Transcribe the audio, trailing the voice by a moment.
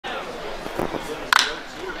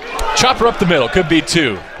Chopper up the middle, could be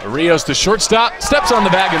 2. Rios, the shortstop, steps on the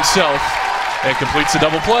bag himself and completes a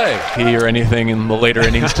double play. He or anything in the later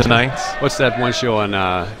innings tonight? What's that one show on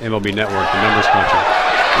MLB Network, The Numbers Country?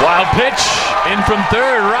 Wild pitch, in from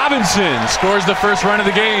third. Robinson scores the first run of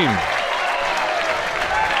the game.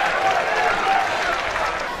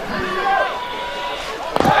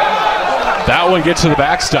 That one gets to the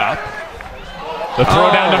backstop. The throw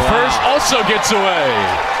down to first also gets away.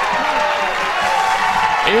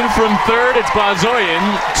 In from third, it's Bazoyan,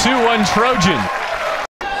 2-1 Trojan.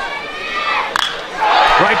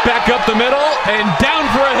 Right back up the middle and down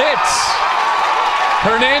for a hit.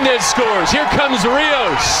 Hernandez scores. Here comes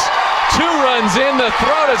Rios. 2 runs in, the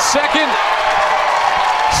throw to second.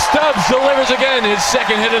 Stubbs delivers again, his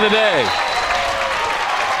second hit of the day.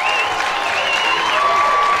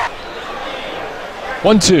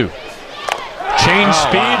 One-two. Change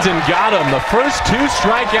speeds and got him. The first 2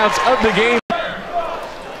 strikeouts of the game.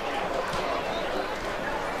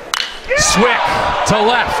 Swick to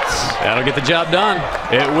left. That'll get the job done.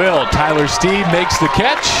 It will. Tyler Steed makes the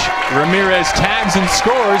catch. Ramirez tags and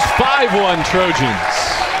scores. 5-1 Trojans.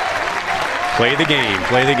 Play the game.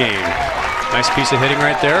 Play the game. Nice piece of hitting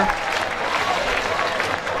right there.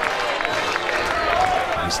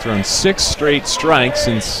 He's thrown 6 straight strikes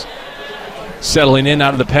since settling in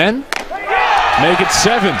out of the pen. Make it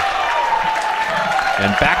 7.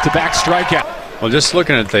 And back-to-back strikeout. Well, just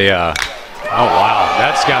looking at the, oh wow,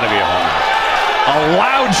 that's got to be a home run. A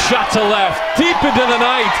loud shot to left, deep into the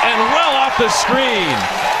night, and well off the screen.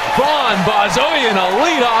 Vaughn Bazoyan, a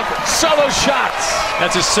leadoff solo shot.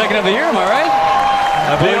 That's his second of the year, am I right?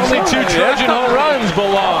 The only 2 Trojan home runs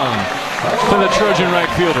belong to the Trojan right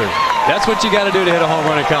fielder. That's what you got to do to hit a home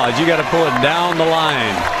run in college. You got to pull it down the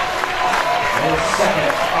line.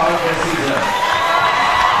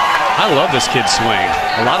 I love this kid's swing.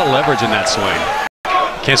 A lot of leverage in that swing.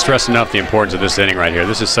 Can't stress enough the importance of this inning right here.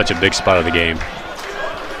 This is such a big spot of the game.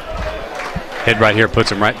 Hit right here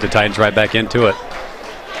puts them right, the Titans right back into it.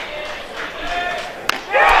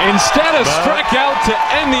 Instead of strikeout to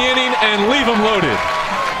end the inning and leave them loaded.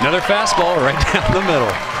 Another fastball right down the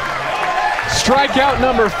middle. Strikeout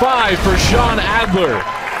number 5 for Sean Adler,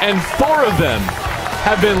 and 4 of them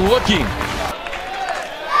have been looking.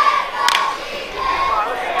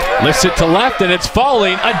 Lifts it to left and it's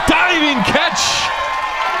falling. A diving catch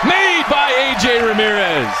made by A.J.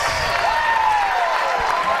 Ramirez.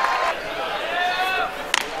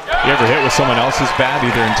 You ever hit with someone else's bat,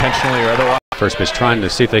 either intentionally or otherwise? First pitch trying to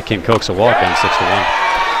see if they can coax a walk on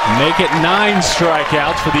 6-1. Make it 9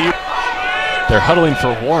 strikeouts for the... They're huddling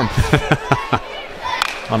for warmth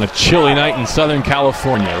on a chilly night in Southern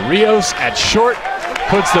California. Rios at short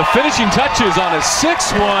puts the finishing touches on a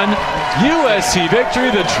 6-1 USC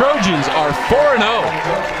victory. The Trojans are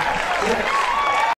 4-0.